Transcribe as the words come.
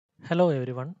Hello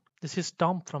everyone, this is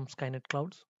Tom from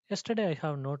Skynetclouds. Yesterday I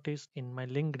have noticed in my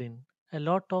LinkedIn a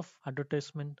lot of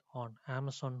advertisement on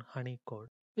Amazon Honeycode.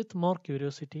 With more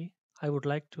curiosity, I would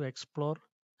like to explore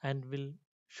and will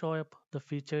show up the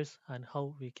features and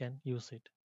how we can use it.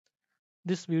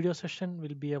 This video session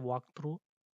will be a walkthrough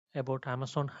about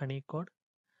Amazon Honeycode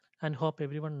and hope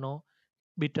everyone know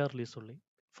bit early solely.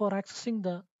 For accessing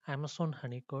the Amazon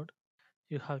Honeycode,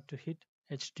 you have to hit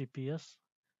https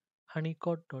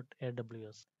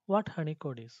honeycode.aws. What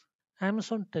Honeycode is?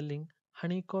 Amazon telling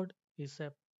Honeycode is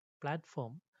a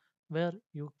platform where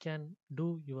you can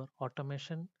do your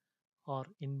automation or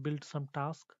inbuild some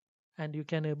task and you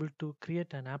can able to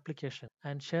create an application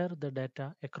and share the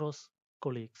data across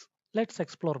colleagues. Let's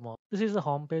explore more. This is the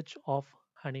homepage of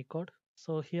Honeycode.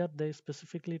 So here they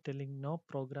specifically telling no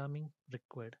programming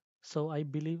required. So I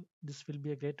believe this will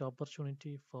be a great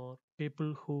opportunity for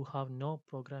people who have no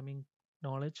programming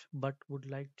knowledge but would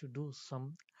like to do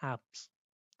some apps.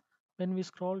 When we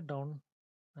scroll down,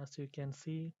 as you can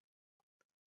see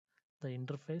the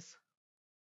interface.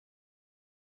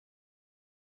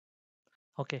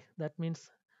 Okay, that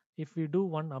means if we do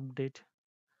one update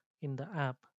in the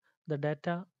app, the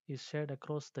data is shared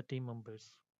across the team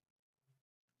members.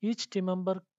 Each team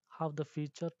member have the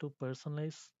feature to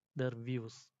personalize their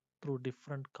views through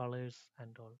different colors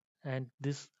and all. And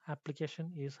this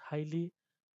application is highly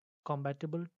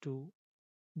compatible to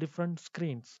different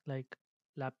screens like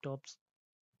laptops,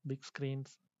 big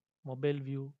screens, mobile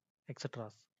view, etc.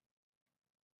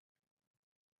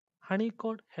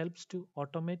 Honeycode helps to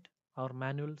automate our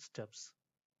manual steps.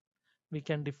 We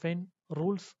can define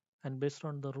rules and based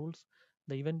on the rules,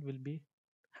 the event will be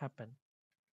happen.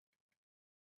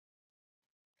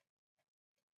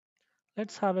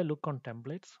 Let's have a look on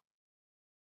templates.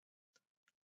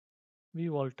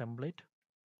 View all template.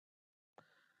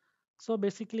 So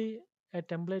basically a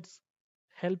templates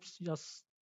helps us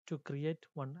to create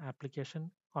one application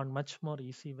on much more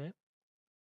easy way.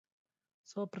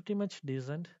 So pretty much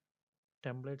decent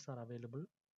templates are available.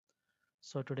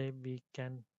 So today we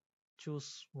can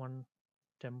choose one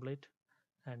template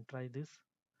and try this.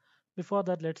 Before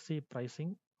that, let's see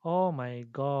pricing. Oh my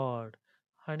god,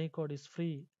 Honeycode is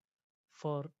free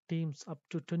for teams up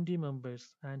to 20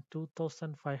 members and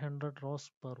 2500 ROS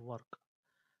per work.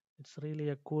 It's really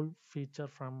a cool feature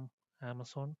from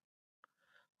Amazon.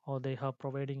 Or they have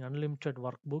providing unlimited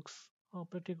workbooks. Oh,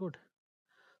 pretty good.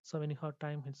 So when you have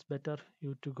time, it's better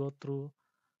you to go through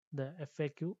the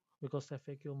FAQ because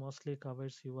FAQ mostly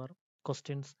covers your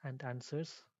questions and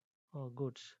answers. Oh,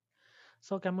 good.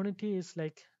 So community is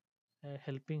like a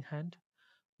helping hand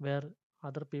where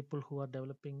other people who are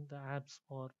developing the apps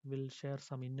or will share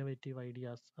some innovative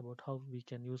ideas about how we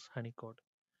can use Honeycode.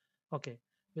 Okay,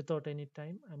 without any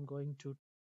time, I'm going to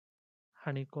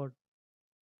Honeycode.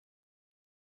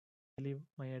 I believe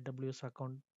my AWS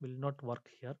account will not work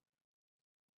here.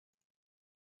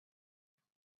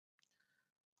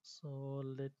 So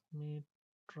let me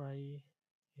try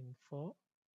info.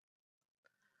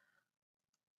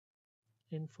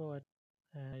 Info at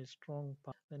a strong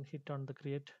path. Then hit on the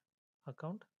create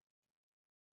account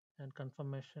and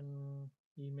confirmation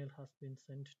email has been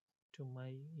sent to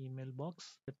my email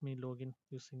box. Let me log in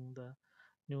using the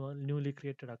newly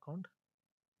created account.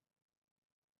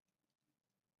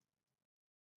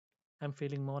 I'm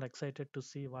feeling more excited to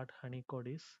see what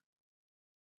Honeycode is.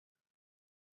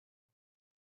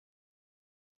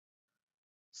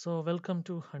 So welcome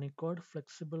to Honeycode,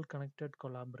 flexible, connected,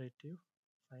 collaborative.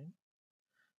 Fine.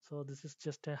 So this is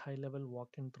just a high level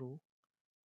walking through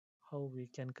how we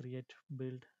can create,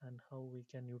 build, and how we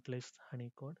can utilize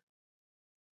Honeycode.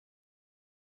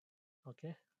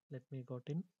 Okay, let me go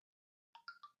in.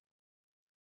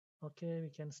 Okay, we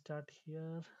can start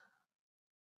here.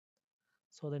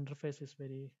 So the interface is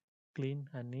very clean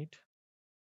and neat.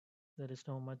 There is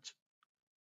no much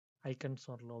icons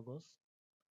or logos,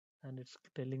 and it's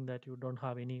telling that you don't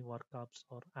have any work apps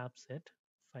or apps yet.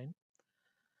 Fine.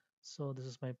 So this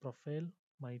is my profile,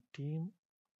 my team,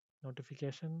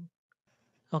 notification.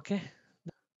 Okay,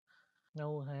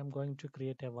 now I am going to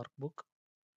create a workbook.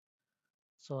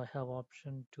 So I have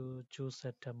option to choose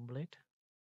a template.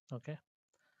 Okay.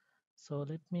 So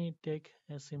let me take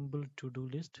a simple to-do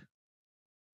list.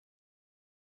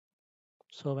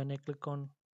 So when I click on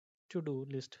to-do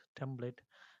list template,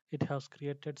 it has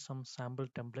created some sample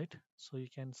template. So you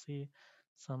can see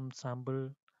some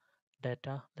sample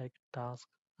data like task,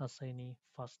 assignee,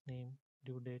 first name,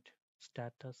 due date,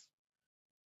 status,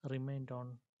 remained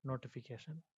on,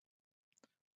 notification.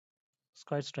 It's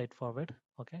quite straightforward.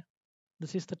 Okay.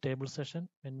 This is the table session.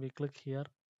 When we click here,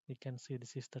 we can see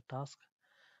this is the task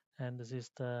and this is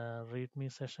the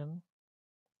readme session.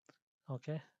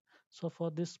 Okay, so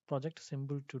for this project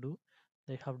simple to do,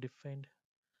 they have defined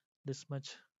this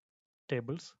much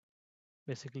tables.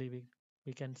 Basically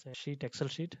we can say sheet, excel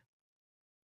sheet.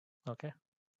 Okay,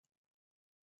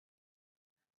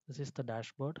 this is the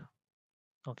dashboard.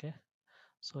 Okay,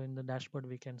 so in the dashboard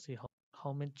we can see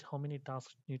how many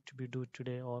tasks need to be due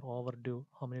today or overdue,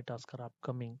 how many tasks are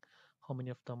upcoming, how many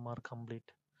of them are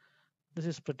complete. This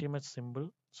is pretty much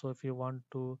simple. So if you want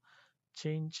to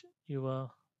change your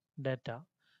data,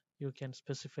 you can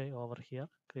specify over here,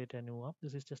 create a new app.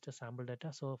 This is just a sample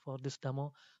data. So for this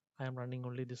demo, I am running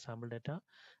only this sample data.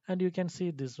 And you can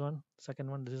see this one, second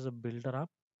one, this is a builder app.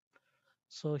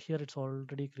 So here it's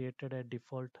already created a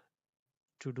default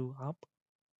to do app.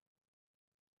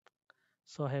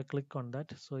 So I click on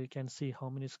that. So you can see how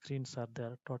many screens are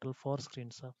there. Total 4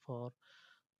 screens are for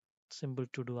simple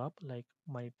to do app, like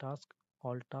my task,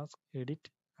 all task, edit,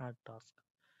 add task.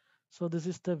 So this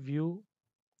is the view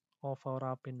of our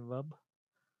app in web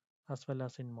as well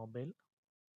as in mobile.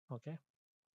 Okay,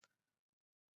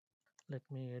 let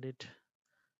me edit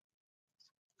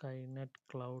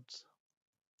Skynetclouds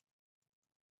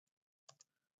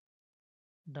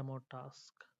demo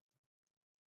task.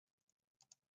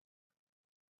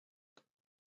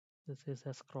 This is a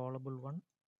scrollable one.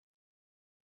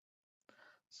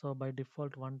 So by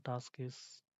default, one task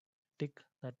is tick.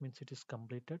 That means it is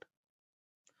completed.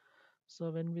 So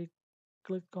when we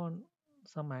click on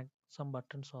some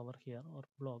buttons over here or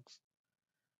blocks,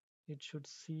 it should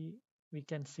see, we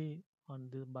can see on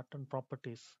the button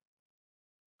properties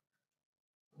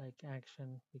like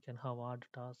action. We can have add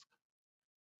task.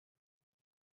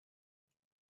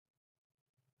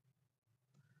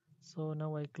 So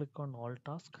now I click on all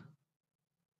task.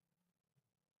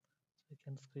 So you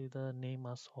can see the name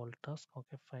as all task.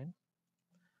 Okay, fine.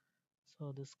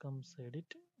 So this comes edit.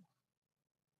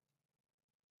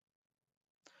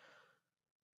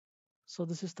 So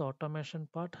this is the automation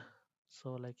part.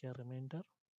 So like a reminder,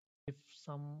 if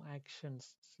some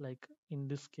actions, like in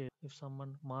this case, if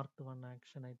someone marked one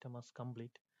action item as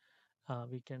complete,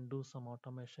 we can do some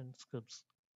automation scripts,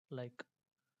 like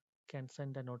can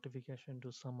send a notification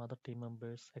to some other team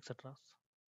members, etc.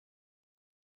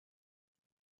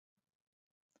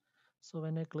 So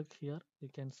when I click here, you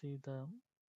can see the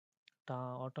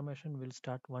automation will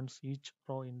start once each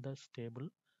row in the table.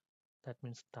 That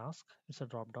means task, it's a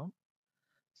drop down.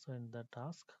 So in the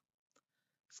task,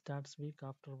 starts week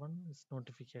after one is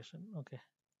notification. Okay,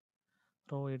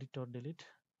 row edit or delete,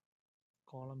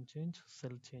 column change,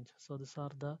 cell change. So these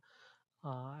are the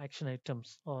action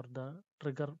items or the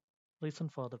trigger, reason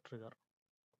for the trigger.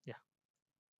 Yeah.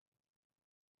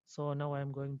 So now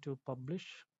I'm going to publish.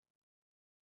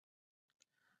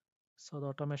 So the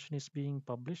automation is being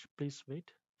published. Please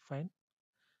wait. Fine.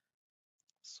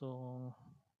 So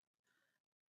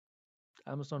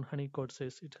Amazon Honeycode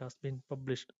says it has been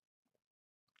published.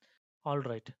 All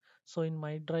right. So in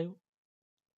my drive,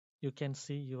 you can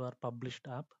see your published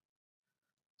app.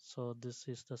 So this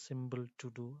is the symbol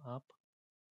to do app.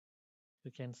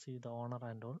 You can see the owner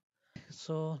and all.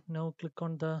 So now click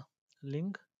on the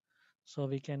link. So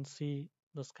we can see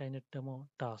the Skynet demo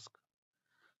task.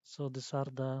 So these are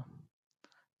the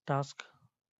task,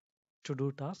 to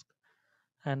do task,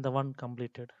 and the one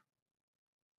completed.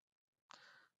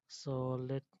 So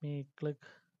let me click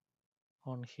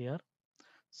on here.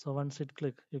 So once it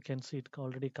click, you can see it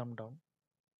already come down,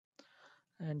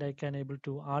 and I can able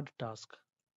to add task,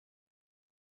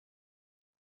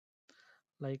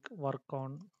 like work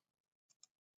on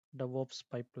DevOps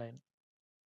pipeline.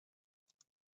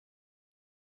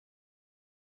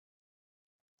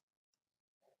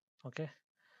 Okay,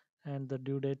 and the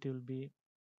due date will be,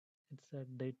 it's a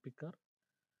date picker,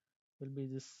 will be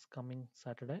this coming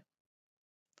Saturday,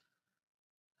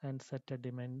 and set a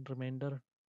reminder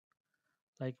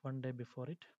like one day before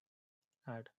it.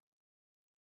 Add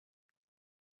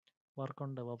work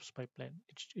on DevOps pipeline.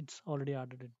 It's already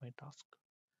added in my task.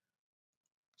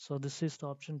 So this is the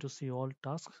option to see all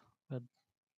tasks with,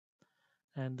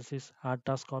 and this is add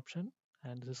task option,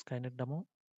 and this is Skynet demo.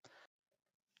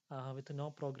 With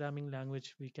no programming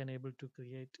language, we can able to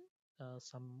create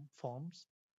some forms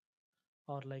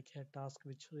or like a task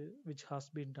which has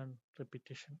been done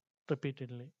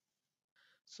repeatedly.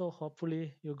 So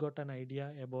hopefully you got an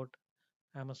idea about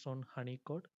Amazon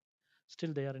Honeycode.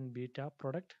 Still they are in beta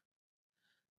product.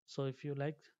 So if you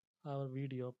like our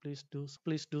video, please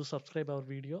do subscribe our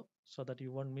video so that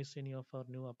you won't miss any of our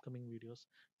new upcoming videos.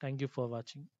 Thank you for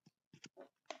watching.